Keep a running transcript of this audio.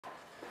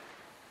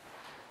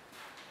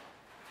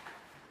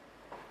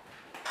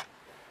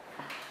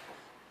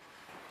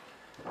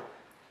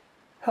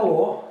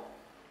Hello.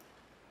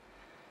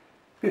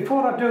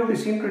 Before I do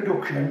this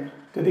introduction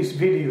to this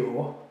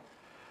video,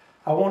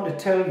 I want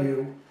to tell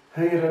you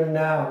here and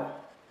now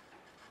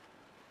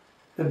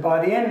that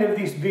by the end of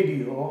this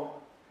video,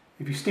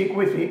 if you stick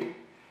with it,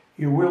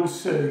 you will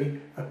see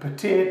a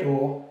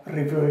potato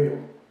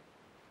reveal.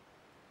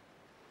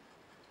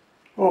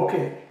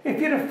 Okay,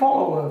 if you're a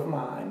follower of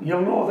mine,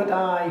 you'll know that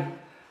I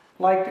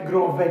like to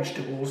grow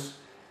vegetables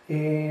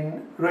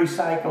in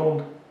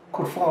recycled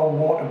cut flower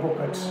water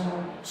buckets,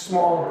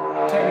 small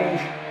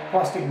 10-inch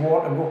plastic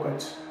water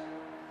buckets.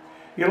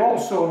 You'll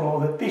also know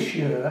that this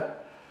year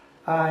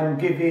I'm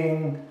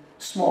giving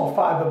small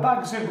fibre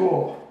bags a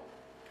go.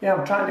 Yeah,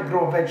 I'm trying to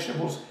grow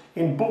vegetables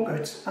in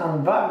buckets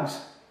and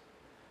bags.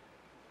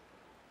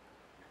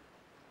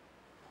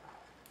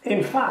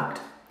 In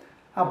fact,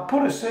 I've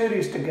put a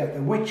series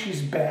together, which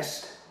is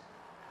best,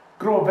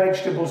 grow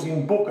vegetables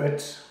in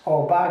buckets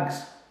or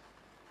bags.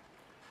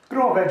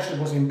 Grow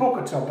vegetables in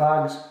buckets or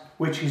bags,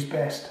 which is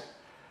best.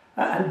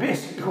 And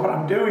basically what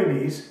I'm doing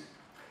is,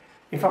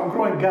 if I'm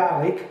growing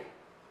garlic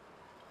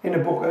in a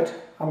bucket,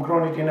 I'm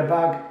growing it in a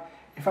bag.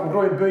 If I'm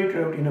growing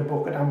beetroot in a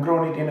bucket, I'm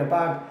growing it in a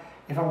bag.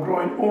 If I'm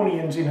growing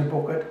onions in a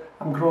bucket,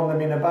 I'm growing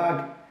them in a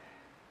bag.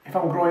 If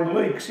I'm growing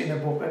leeks in a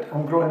bucket,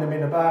 I'm growing them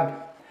in a bag.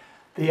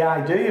 The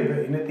idea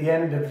being, at the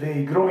end of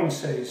the growing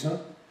season,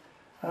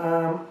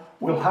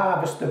 we'll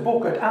harvest the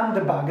bucket and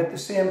the bag at the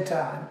same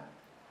time,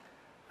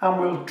 and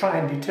we'll try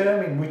and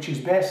determine which is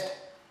best,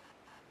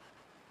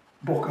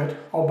 bucket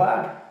or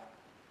bag.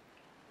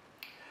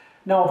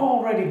 Now I've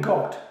already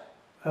got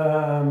 2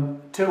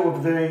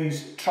 of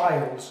these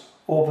trials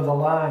over the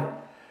line.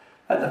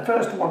 The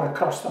first one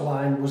across the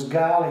line was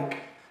garlic.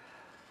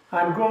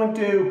 I'm going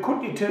to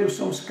cut you to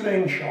some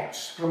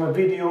screenshots from a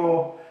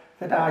video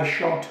that I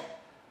shot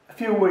a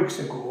few weeks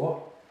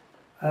ago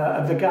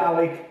of the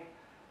garlic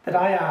that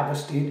I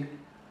harvested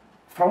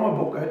from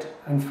a bucket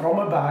and from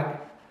a bag,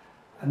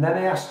 and then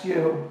I asked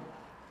you,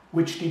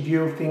 which did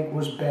you think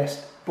was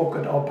best,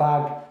 bucket or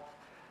bag?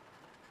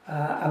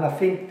 And I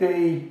think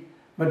the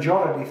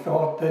majority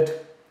thought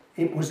that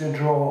it was a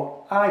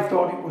draw. I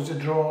thought it was a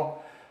draw.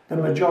 The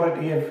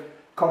majority of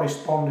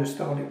correspondents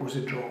thought it was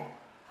a draw.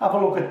 Have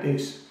a look at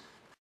this.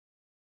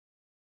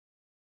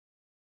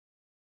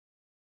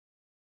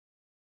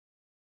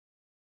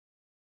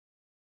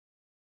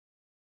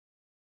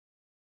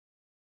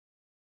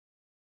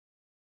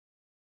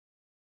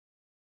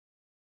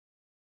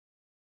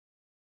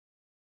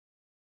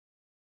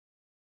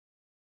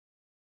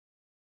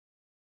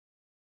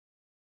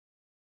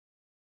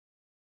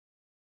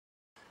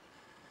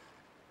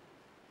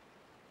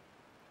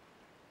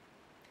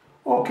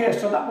 Okay,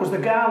 so that was the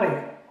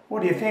garlic.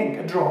 What do you think?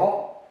 A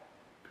draw?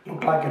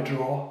 Looked like a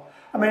draw.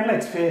 I mean,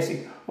 let's face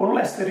it,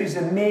 unless there is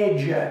a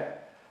major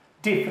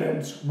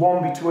difference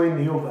one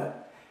between the other,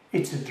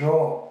 it's a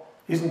draw,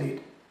 isn't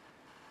it?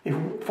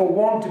 If for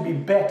one to be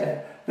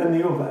better than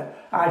the other,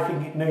 I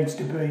think it needs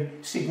to be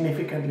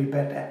significantly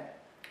better.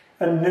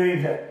 And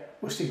neither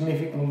was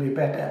significantly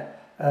better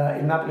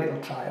in that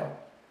little trial.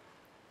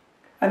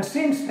 And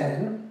since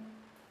then,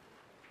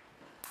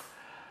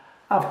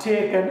 I've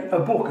taken a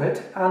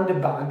bucket and a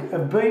bag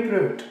of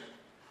beetroot.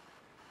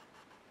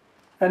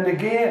 And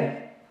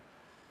again,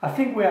 I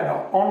think we had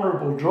an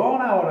honourable draw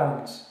in our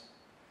hands.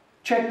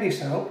 Check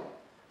this out.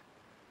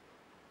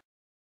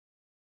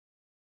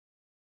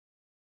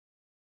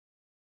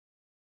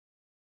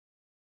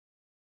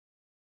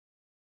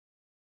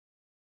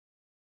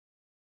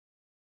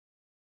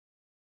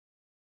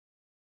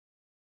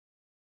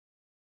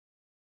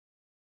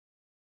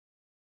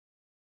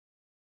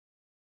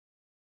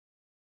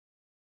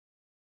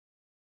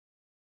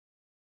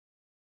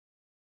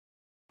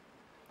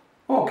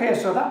 Okay,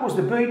 so that was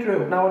the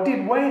beetroot. Now I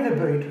did weigh the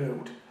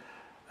beetroot,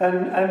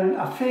 and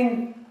I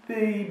think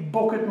the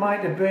bucket might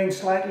have been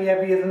slightly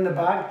heavier than the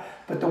bag,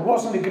 but there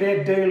wasn't a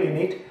great deal in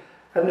it,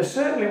 and there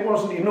certainly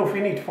wasn't enough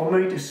in it for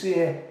me to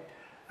say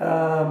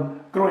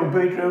growing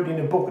beetroot in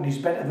a bucket is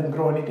better than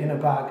growing it in a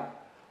bag,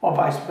 or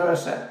vice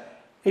versa.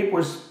 It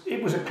was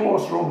a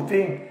close run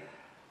thing,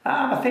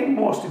 and I think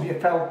most of you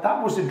felt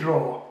that was a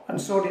draw,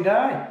 and so did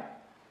I.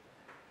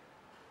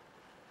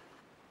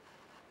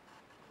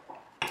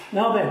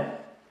 Now then,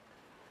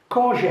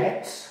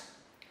 courgettes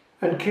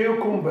and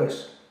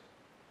cucumbers,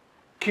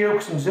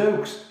 cukes and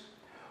zooks.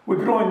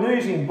 We're growing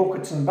these in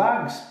buckets and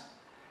bags.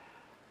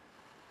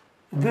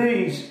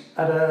 These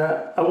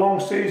are a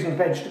long season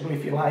vegetable,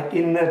 if you like,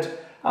 in that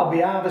I'll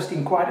be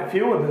harvesting quite a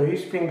few of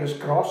these, fingers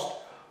crossed,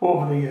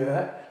 over the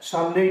year,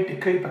 so I need to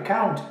keep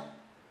account.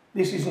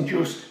 This isn't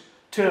just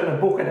turn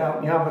a bucket out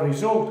and you have a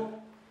result.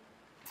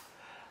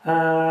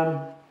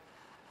 And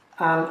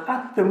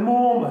at the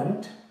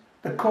moment,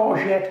 the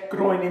courgette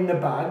growing in the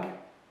bag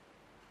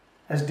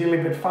has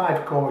delivered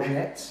 5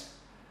 courgettes,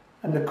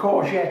 and the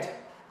courgette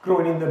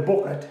growing in the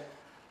bucket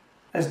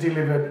has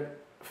delivered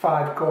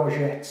 5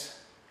 courgettes.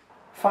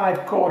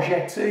 5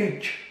 courgettes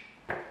each.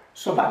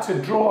 So that's a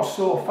draw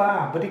so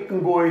far, but it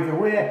can go either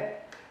way.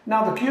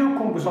 Now the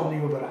cucumbers, on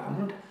the other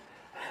hand,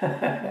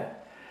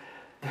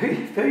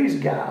 these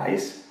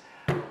guys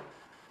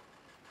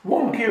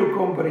One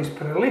cucumber is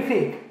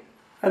prolific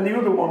and the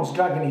other one's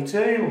dragging its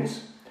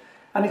heels,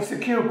 and it's the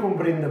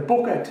cucumber in the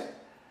bucket.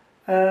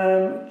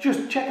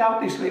 Just check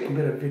out this little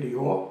bit of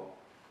video.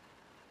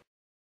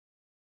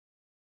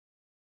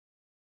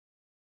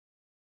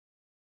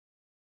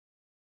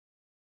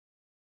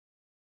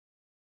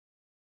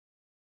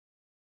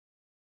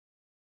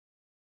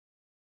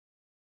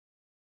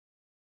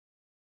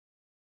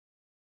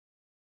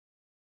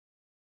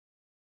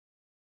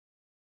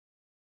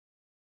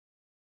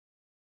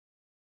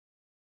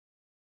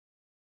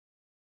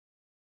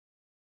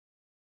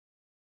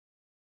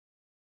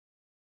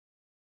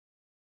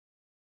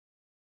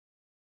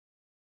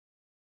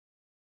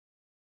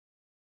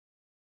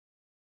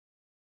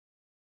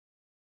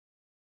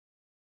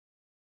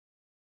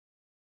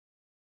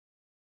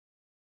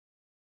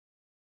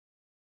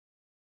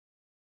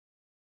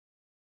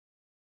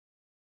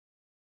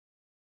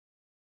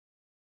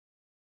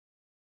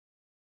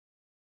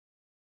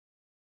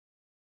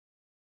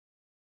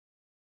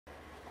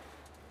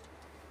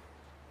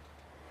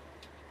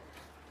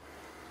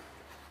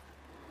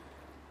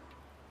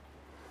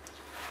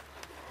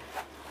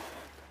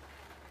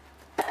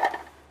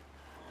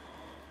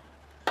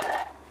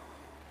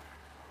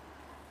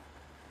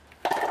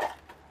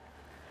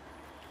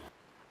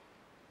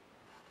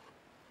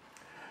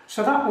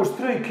 So that was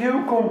 3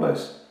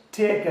 cucumbers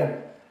taken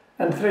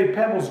and 3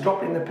 pebbles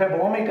dropped in the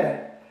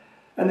pebbleometer.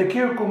 And the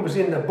cucumbers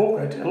in the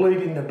bucket are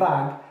leading the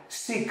bag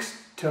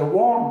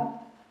 6-1.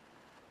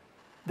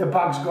 The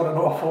bag's got an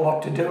awful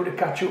lot to do to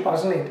catch up,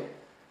 hasn't it?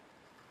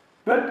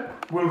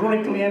 But we'll run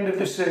it till the end of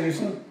the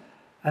season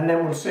and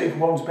then we'll see if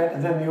one's better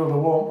than the other,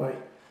 won't we?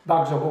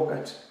 Bags or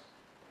buckets.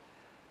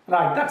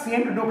 Right, that's the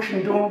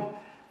introduction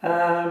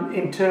done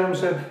in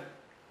terms of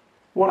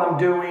what I'm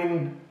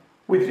doing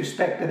with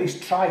respect to this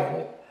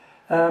trial.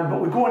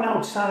 But we're going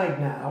outside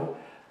now.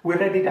 We're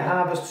ready to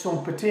harvest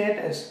some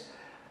potatoes.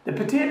 The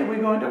potato we're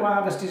going to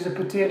harvest is a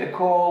potato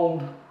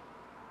called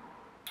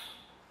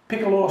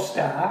Piccolo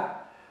Star.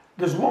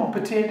 There's one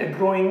potato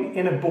growing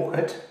in a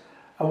bucket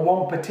and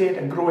one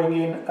potato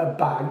growing in a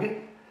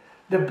bag.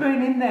 They've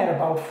been in there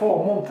about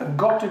 4 months. They've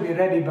got to be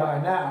ready by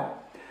now.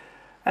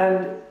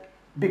 And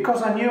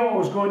because I knew I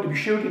was going to be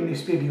shooting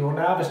this video and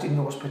harvesting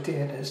those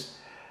potatoes,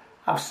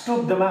 I've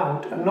stood them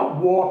out and not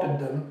watered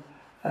them.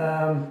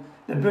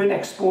 They've been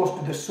exposed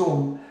to the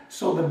sun,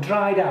 so they've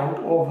dried out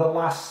over the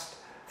last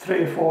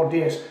 3 or 4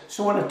 days.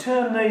 So when I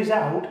turn these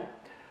out,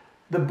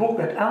 the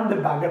bucket and the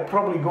bag are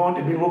probably going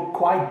to look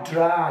quite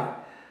dry.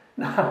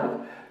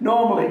 Now,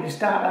 normally if you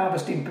start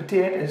harvesting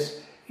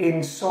potatoes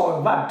in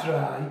soil that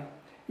dry,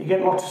 you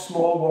get lots of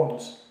small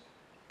ones.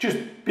 Just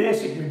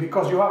basically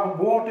because you haven't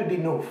watered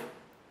enough.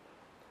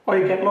 Or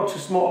you get lots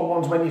of small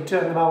ones when you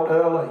turn them out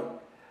early.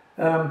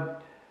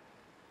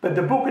 But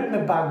the bucket and the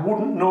bag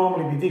wouldn't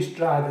normally be this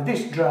dry. They're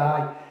this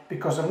dry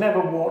because I've never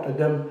watered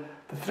them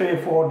for 3 or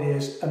 4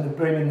 days and they've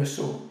been in the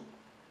sun.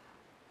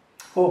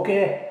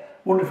 Okay,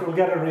 wonder if we'll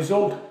get a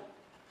result.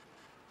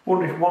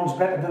 Wonder if one's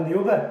better than the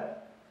other.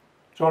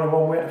 There's only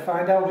one way to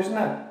find out, isn't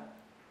there?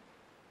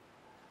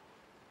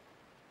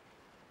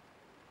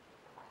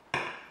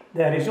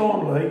 There is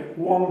only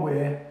one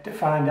way to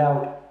find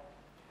out.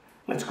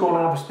 Let's go and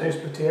harvest these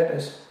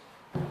potatoes.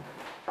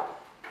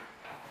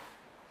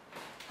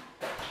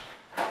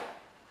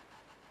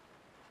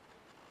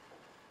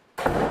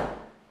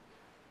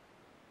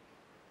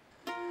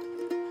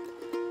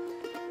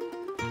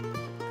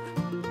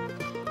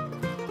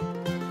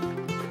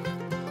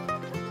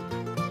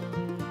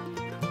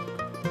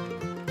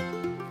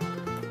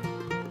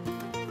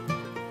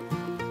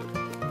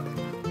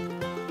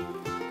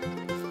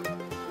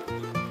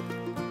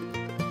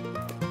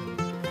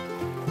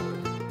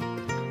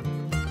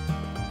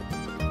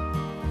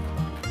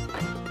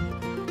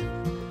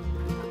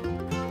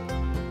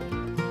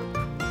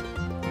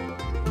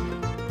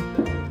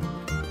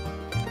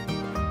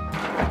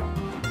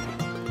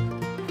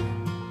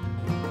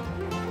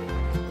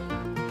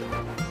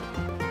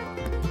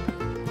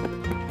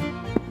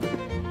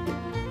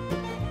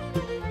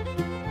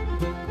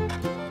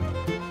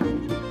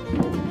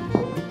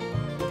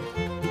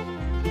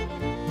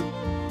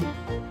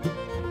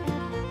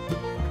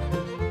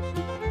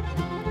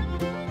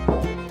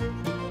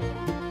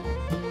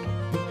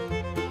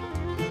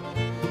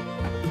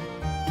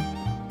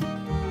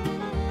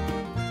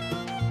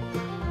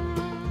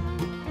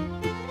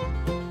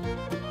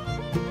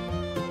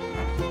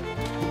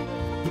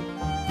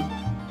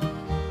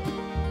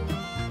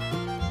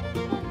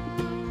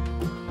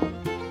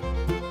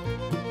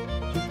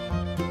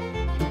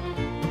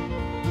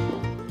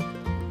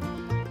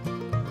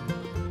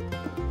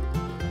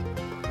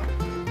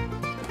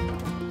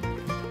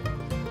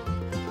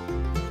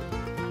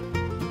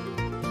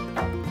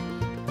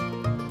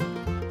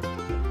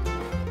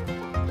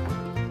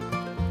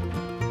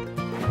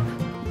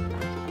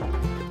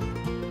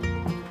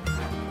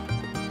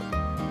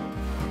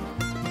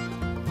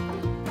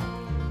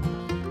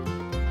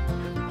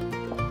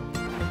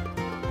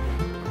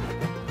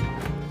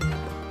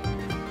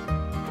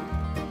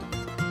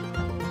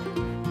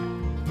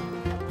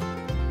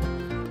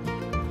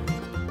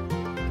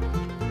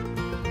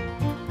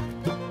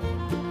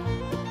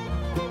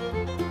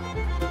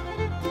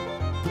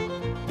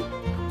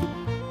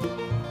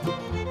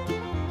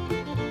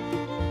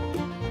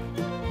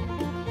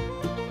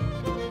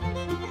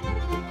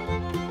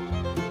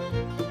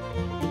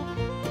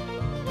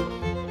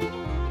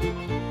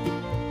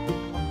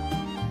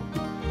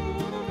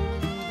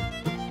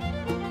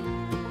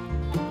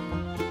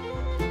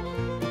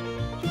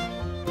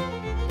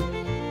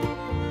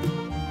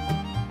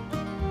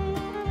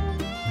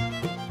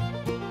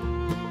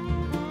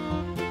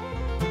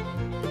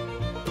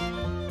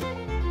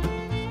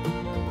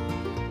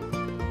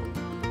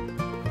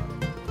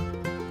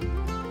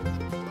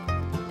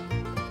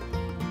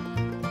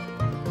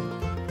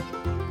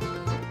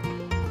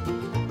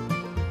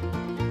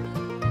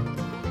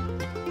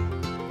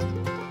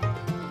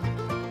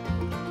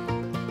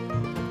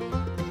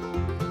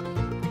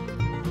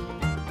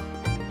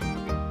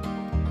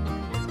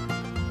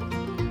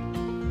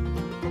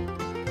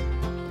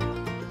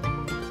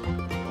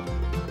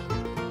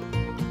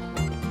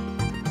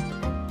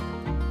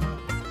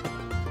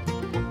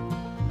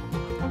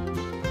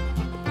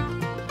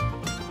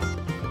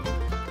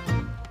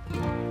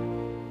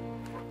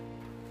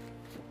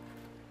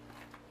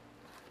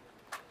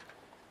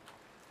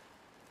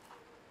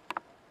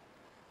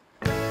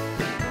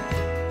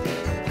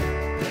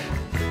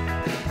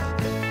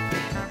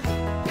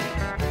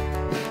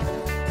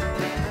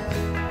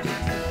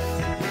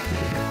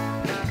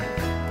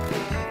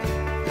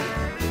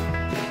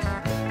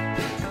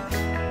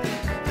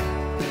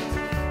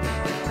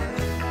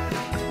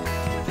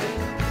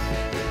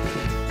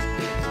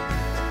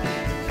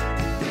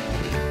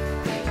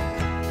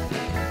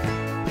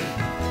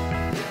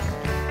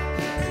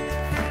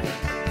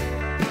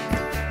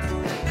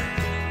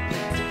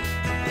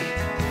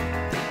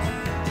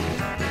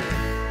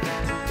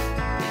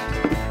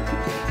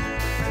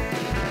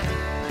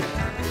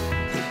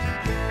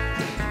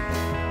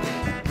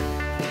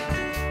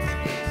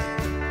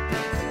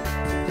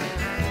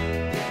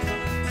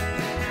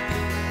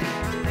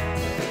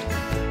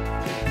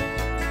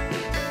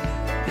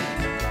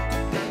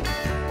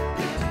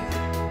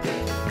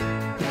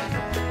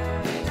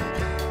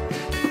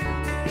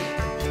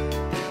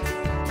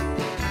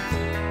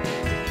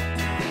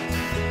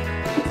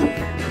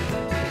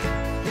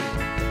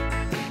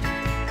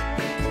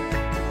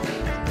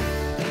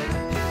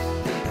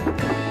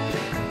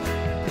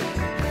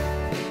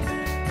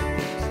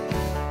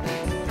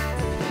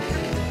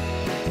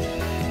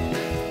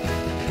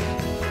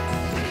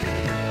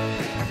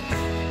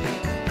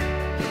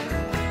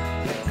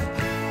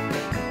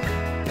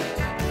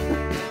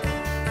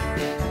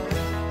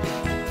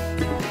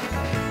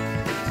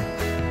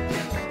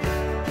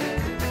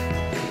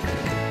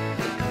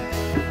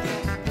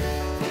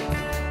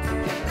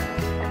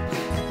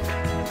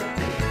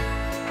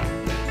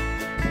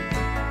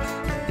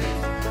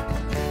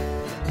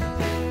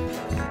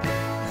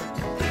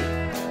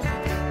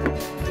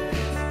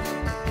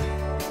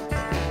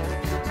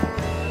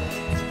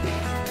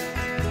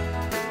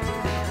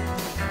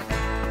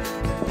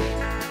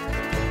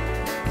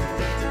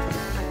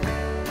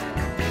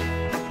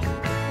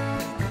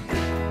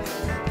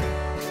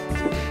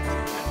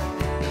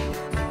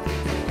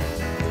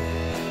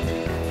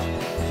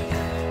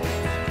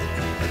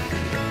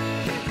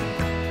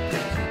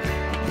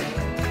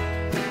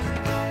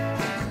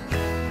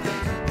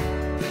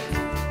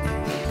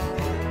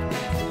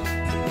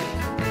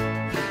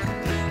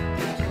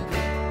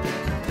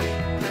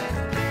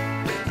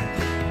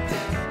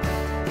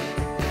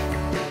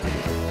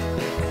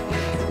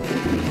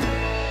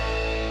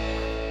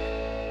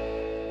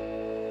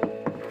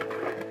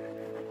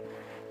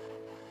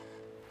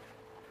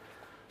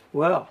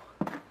 Well,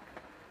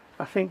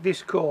 I think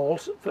this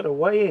calls for a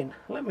weigh-in.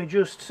 Let me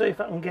just see if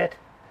I can get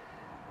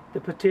the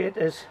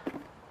potatoes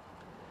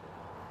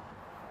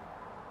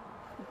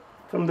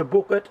from the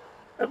bucket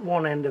at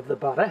one end of the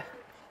batter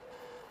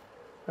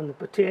and the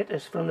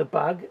potatoes from the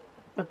bag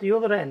at the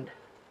other end,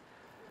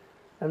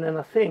 and then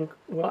I think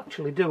we'll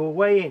actually do a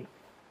weigh-in.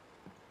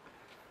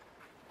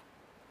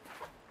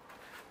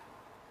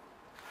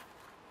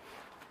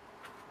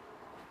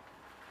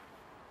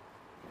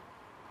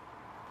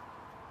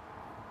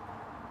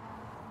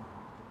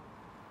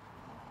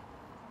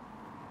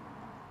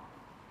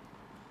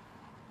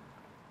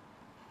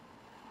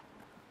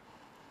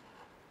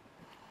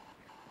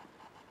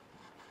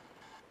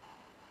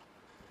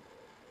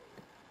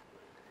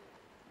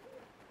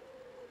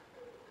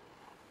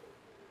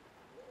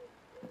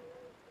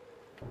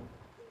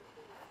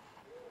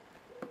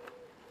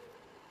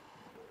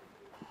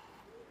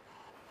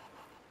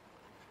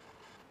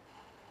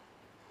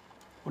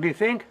 What do you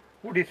think?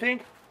 What do you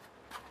think?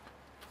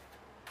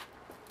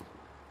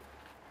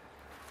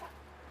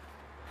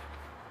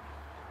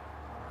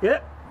 Yeah,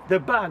 the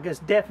bag has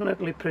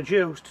definitely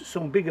produced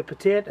some bigger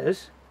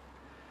potatoes,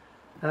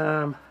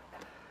 but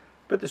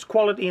there's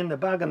quality in the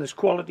bag and there's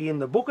quality in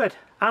the bucket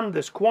and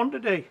there's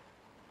quantity.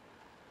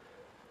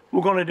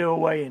 We're going to do a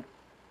weigh-in.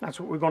 That's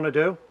what we're going to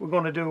do. We're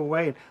going to do a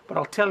weigh-in. But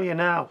I'll tell you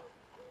now,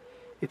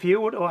 if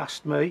you were to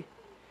ask me,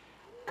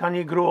 can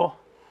you grow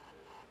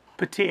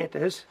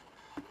potatoes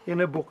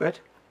in a bucket?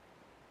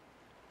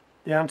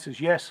 The answer is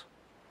yes.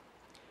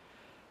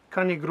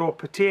 Can you grow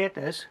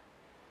potatoes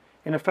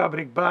in a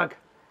fabric bag?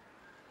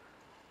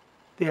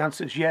 The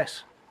answer is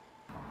yes.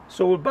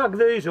 So we'll bag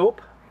these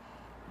up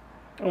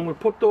and we'll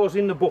put those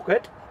in the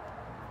bucket.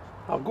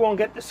 I'll go and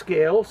get the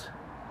scales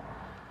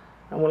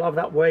and we'll have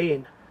that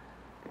weigh-in.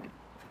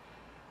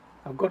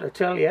 I've got to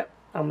tell you,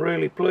 I'm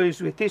really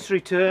pleased with this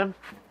return.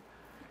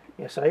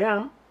 Yes, I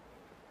am.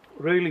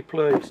 Really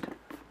pleased.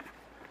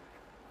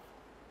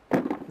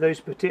 Those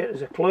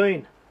potatoes are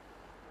clean.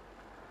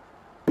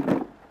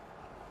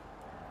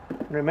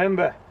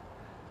 Remember,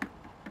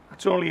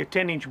 it's only a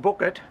 10-inch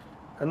bucket,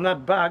 and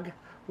that bag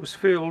was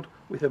filled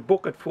with a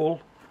bucket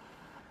full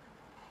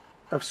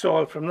of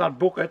soil from that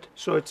bucket,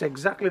 so it's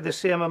exactly the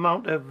same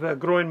amount of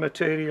growing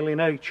material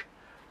in each.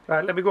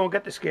 Right, let me go and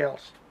get the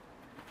scales.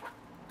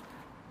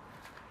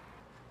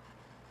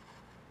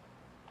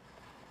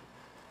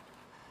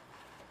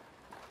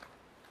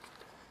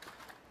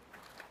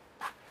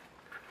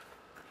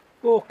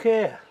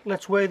 Okay,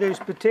 let's weigh these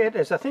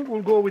potatoes. I think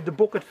we'll go with the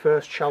bucket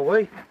first, shall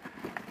we?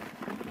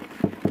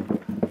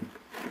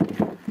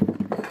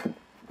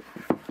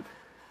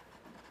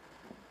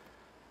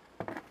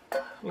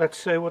 Let's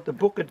see what the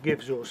bucket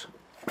gives us.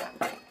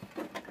 I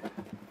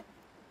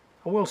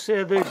will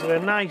say these are a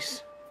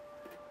nice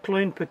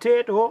clean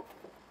potato.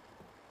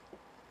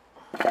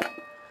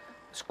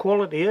 It's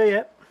quality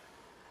here.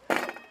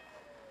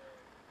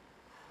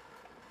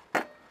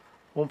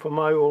 One for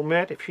my old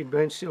mate if she'd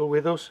been still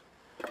with us.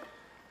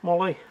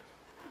 Molly.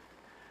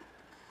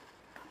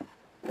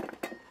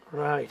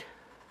 Right.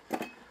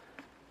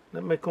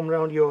 Let me come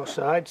round your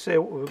side, see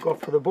what we've got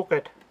for the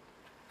bucket.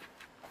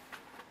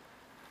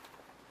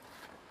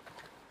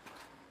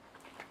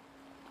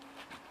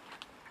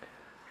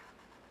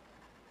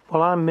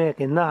 Well, I'm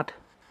making that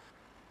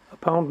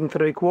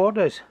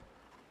 £1.75.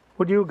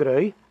 Would you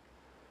agree?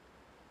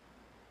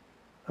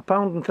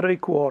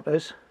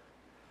 £1.75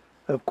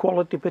 of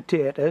quality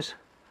potatoes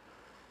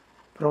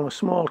from a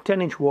small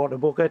 10-inch water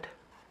bucket.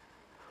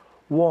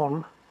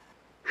 One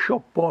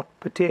shop bought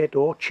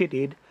potato,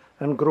 chitted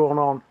and grown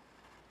on.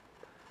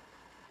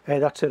 Hey,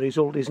 that's a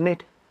result, isn't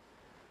it?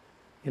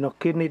 You're not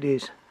kidding, it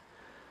is.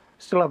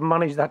 Still haven't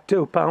managed that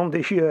 £2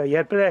 this year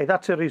yet, but hey,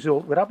 that's a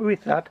result. We're happy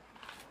with that.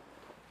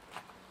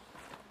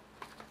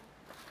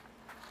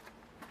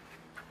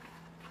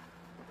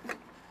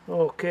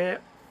 Okay,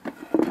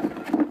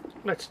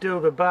 let's do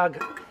the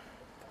bag.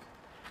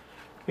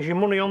 Is your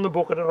money on the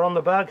bucket or on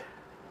the bag?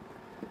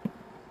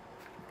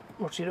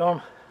 What's it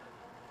on?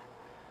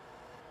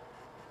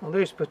 Well,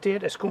 these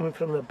potatoes coming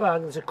from the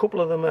bag, there's a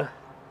couple of them are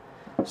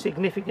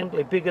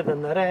significantly bigger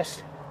than the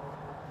rest.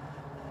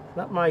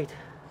 That might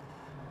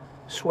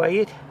sway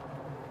it.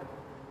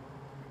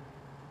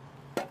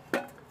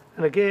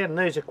 And again,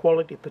 these are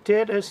quality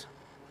potatoes.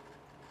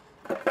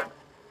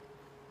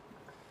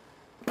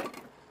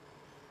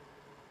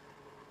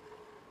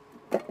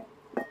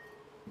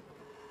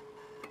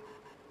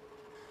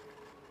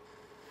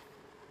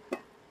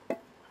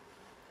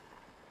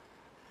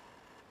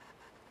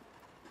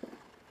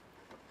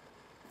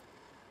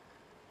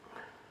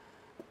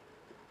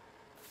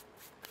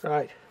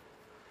 Right,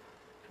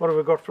 what have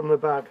we got from the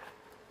bag?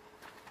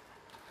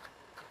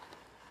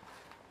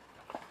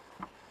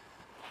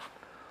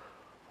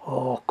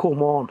 Oh,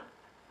 come on.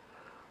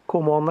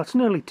 Come on, that's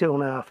nearly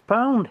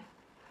 £2.5.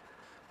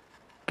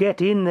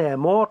 Get in there,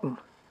 Morton.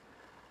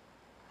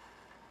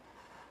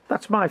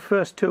 That's my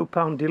first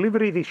 £2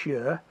 delivery this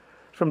year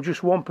from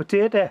just one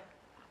potato.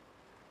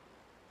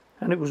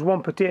 And it was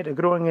one potato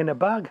growing in a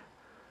bag,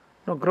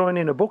 not growing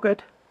in a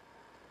bucket.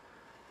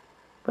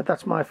 But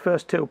that's my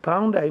first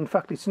 £2. In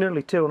fact, it's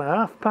nearly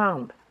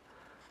 £2.5.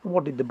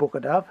 What did the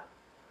bucket have?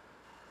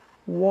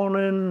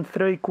 1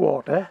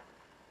 3/4.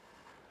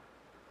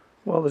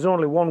 Well, there's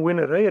only one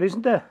winner here,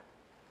 isn't there?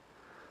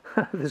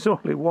 There's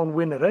only one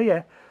winner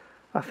here.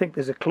 I think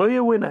there's a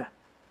clear winner.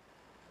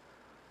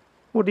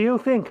 What do you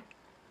think?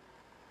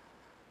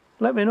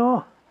 Let me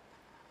know.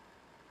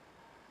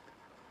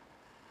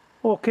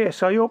 Okay,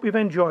 so I hope you've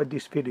enjoyed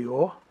this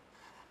video.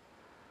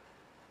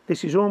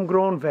 This is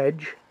Homegrown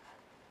Veg,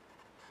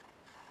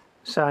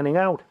 signing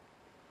out.